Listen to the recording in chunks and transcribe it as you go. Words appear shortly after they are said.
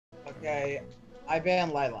Okay, I ban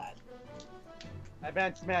Lilat. I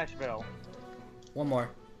banned Smashville. One more.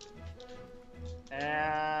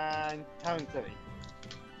 And Town City.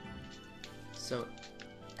 So,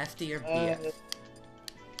 FD or BF?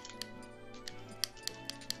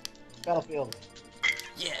 Battlefield.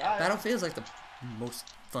 Yeah, Battlefield's like the most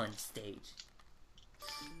fun stage.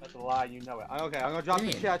 That's a lie, you know it. Okay, I'm gonna drop What do the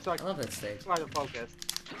you mean? chat so I I can love that stage. try to focus.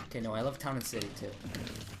 Okay, no, I love Town and City too.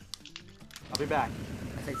 I'll be back.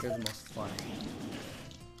 I think they're the most fun.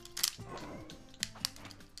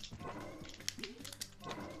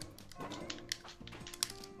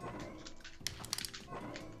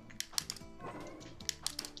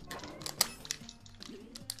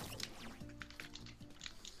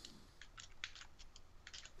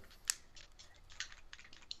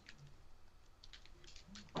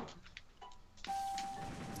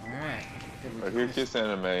 Alright. Here's Kiss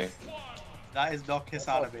Anime. That is not Kiss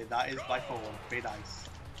Anime, that is my phone. Be nice.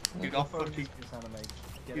 Do not fucking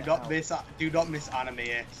do not miss anime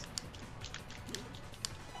it.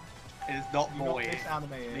 It is not boy.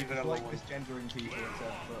 Leave it alone. Like misgendering people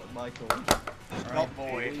except for Michael. It's not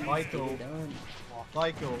boy. Michael.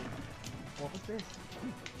 Michael. What was this?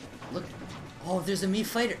 Look. Oh, there's a me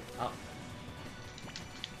fighter. Oh.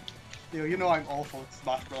 You know I'm awful at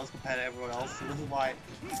Smash Bros compared to everyone else, so this is why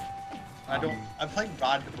I'm playing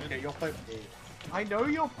random. Okay, you're playing me. I know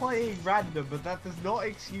you're playing random, but that does not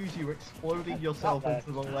excuse you exploding yourself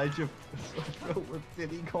into the ledge of with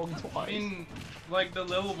Diddy Kong twice. I mean, like the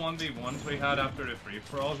little 1v1s we had after the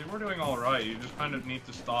free-for-alls, you were doing alright. You just kind of need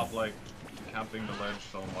to stop, like, camping the ledge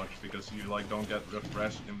so much because you, like, don't get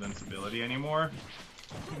refreshed invincibility anymore.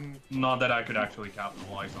 Not that I could actually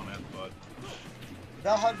capitalize on it, but...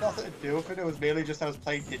 That had nothing to do with it, it was merely just I was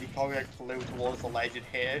playing Diddy Kong and I flew towards the ledge and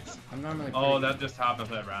hit it. I'm normally oh, that just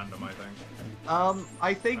happens at random, I think.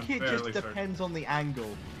 I think it just depends on the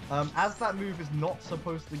angle. As that move is not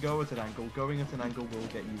supposed to go at an angle, going at an angle will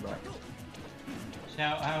get you wrecked.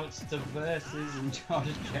 Shout outs to Versus and George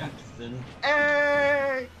Jackson.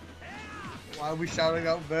 Hey! Why are we shouting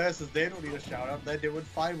out Versus? They don't need a shout out, they're doing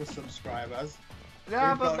fine with subscribers.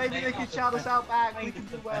 Yeah, but maybe they can shout us out back, we can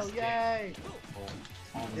do well, yay!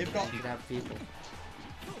 They've got people.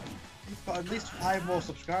 You've got at least 5 more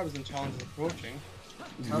subscribers than Challenge is approaching.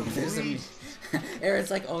 Oh, there's a me.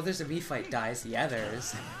 Aaron's like, oh, there's a me fight dies. Yeah, there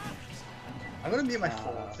is. I'm gonna mute my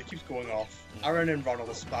phone because it keeps going off. Aaron and Ronald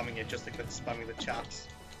are spamming it just to quit spamming the chats.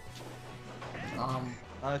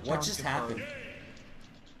 What just happened?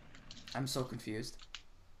 I'm so confused.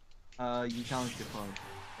 You challenged your phone.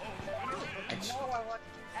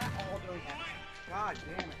 God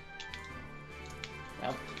damn it.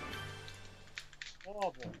 Well.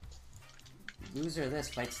 Horrible. Loser this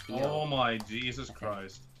fights Theo. Oh my Jesus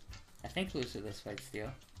Christ. I think loser this fights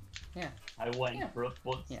Theo. Yeah. I went for a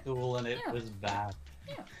footstool and it was bad.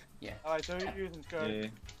 Yeah. Alright, so who are you using, Scourge?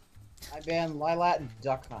 I ban Lilat and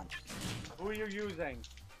Duck Hunt. Who are you using?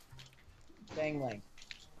 Dangling.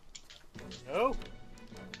 Who?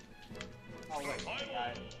 Oh wait,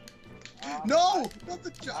 no! Not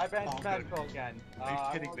the I banned Smashville again. Are you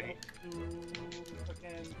kidding me?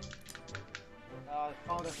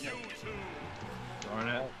 Darn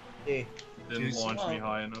it. Didn't launch me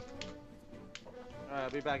high enough. Alright,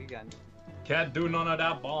 I'll be back again. Can't do none of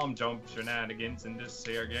that bomb jump shenanigans in this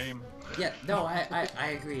here game. Yeah, no, I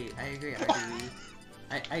agree.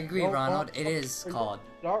 I agree, Ronald. It is called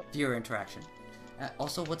viewer interaction.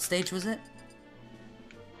 Also, what stage was it?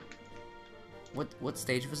 What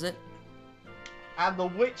stage was it? And the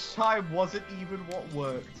witch time wasn't even what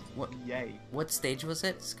worked. What? Yay. What stage was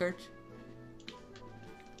it, Scourge?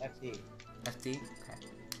 FD. FD? Okay.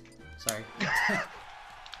 Sorry.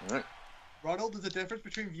 Alright. Ronald, there's a difference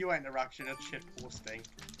between viewer interaction and shit posting.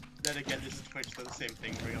 Then again, this is Twitch, they're the same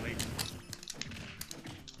thing, really.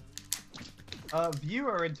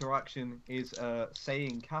 Viewer interaction is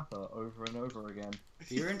saying Kappa over and over again.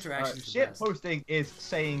 Viewer interaction is shit posting is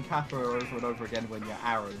saying Kappa over and over again when you're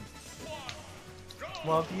Aaron.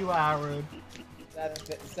 Love you, Aaron.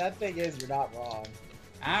 Sad thing is, you're not wrong.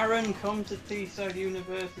 Aaron, come to Teesside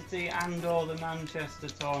University and or the Manchester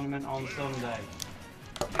tournament on Sunday.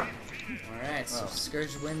 Alright, so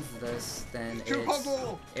Scourge wins this, then True it's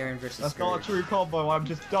combo! Aaron versus That's Scourge. not a true combo, I'm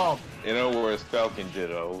just dumb. In other words, Falcon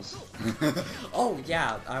Dittos. Oh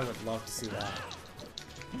yeah, I would love to see that.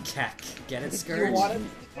 Get it, Scourge? You want it?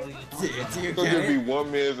 Do you So get there'll be it?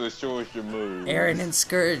 1 minute as short as your move. Aaron and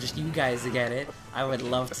Scourge, you guys get it. I would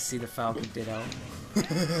love to see the Falcon Ditto.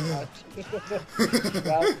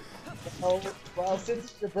 well, since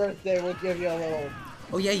it's your birthday, we'll give you a little...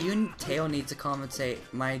 Oh yeah, you and Teo need to commentate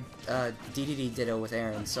my DDD Ditto with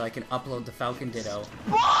Aaron so I can upload the Falcon Ditto.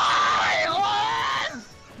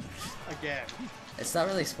 Again. It's not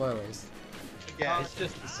really spoilers. Again. It's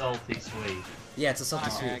just a salty sweet. Yeah, it's a salty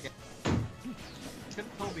You sweet. could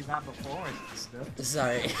have told me that before I stuff.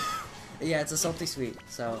 Sorry. Yeah, it's a salty sweet.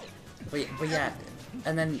 So, but yeah,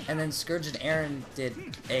 and then Scourge and Aaron did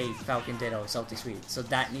a Falcon Ditto salty sweet. So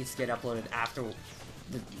that needs to get uploaded after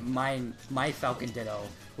my Falcon Ditto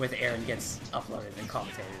with Aaron gets uploaded and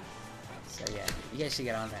commentated. So yeah, you guys should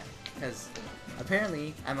get on that because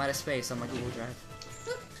apparently I'm out of space on my Google Drive.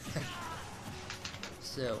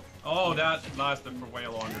 So. Oh, that lasted for way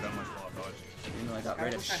longer than my thought. You know I got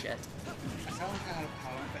rid of shit. I sound like I have a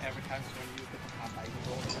pound for every time someone uses the hand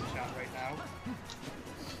in the chat right now.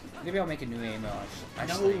 Maybe I'll make a new email.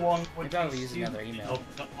 Actually, No one would maybe I'll be use another stupid email.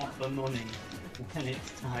 enough to offer money when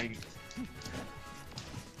it's tight.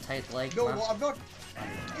 Tight like. No, huh? I'm not.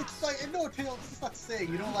 It's like, no, it's that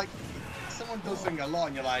saying, you know, like, someone does something a lot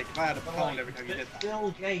and you're like, if I had a pound every time you did that.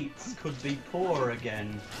 Bill Gates could be poor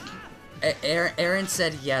again. Aaron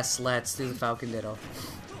said yes. Let's do the Falcon Ditto.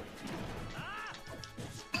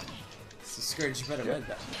 So Scourge, you better win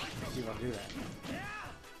that if you want to do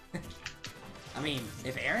that. I mean,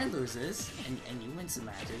 if Aaron loses and you win some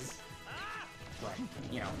matches, what,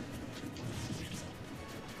 you know,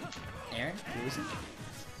 Aaron losing?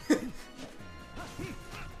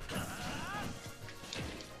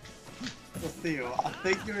 So Theo, I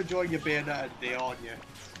think you're enjoying your Bayonetta day, aren't you?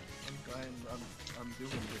 I'm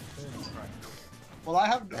doing good things right now. Well,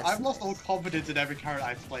 I've lost all confidence in every character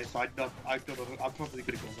I've played, so I'm probably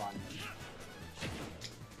gonna go Ryan.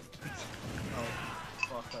 Oh,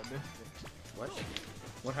 fuck, I missed it. What?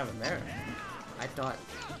 What happened there? I thought,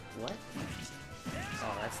 what?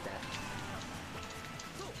 Oh, that's dead.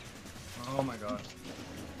 Oh my god.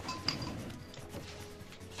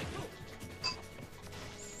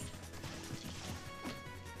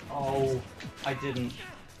 Oh, I didn't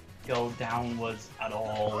go downwards at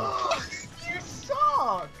all. You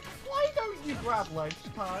suck! Why don't you grab ledge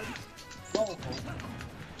time? Oh.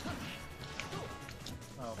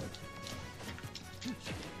 Oh.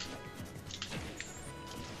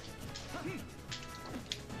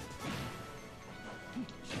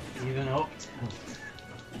 Even up.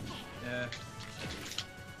 Yeah.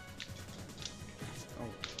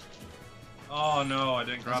 Oh no, I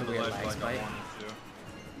didn't grab That's a the weird ledge lag like I spike. wanted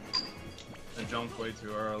to. I jumped way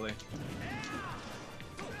too early.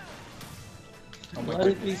 Oh my Let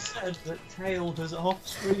it goodness. be said that Tail has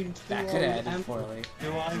off-screen That could have ended poorly.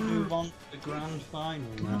 Do I move on to the grand final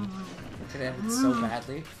now? It could have ended so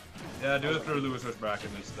badly. Yeah, do it through loser's bracket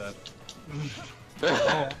instead.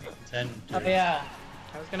 Oh yeah,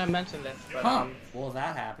 I was gonna mention this, but Huh. Well,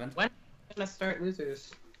 that happened. when are we gonna start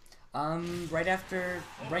losers?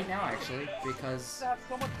 Right now actually, because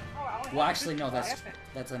well, actually no,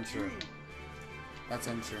 that's untrue. That's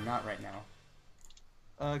untrue. Not right now.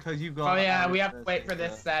 Cause you've got. Oh yeah, we have to wait for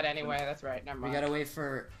this set anyway. That's right. Never We mind. gotta wait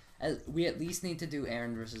for. We at least need to do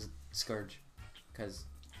Aaron versus Scourge, cause,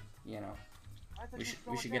 you know,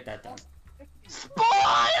 we should get that done.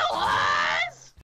 Spoiler!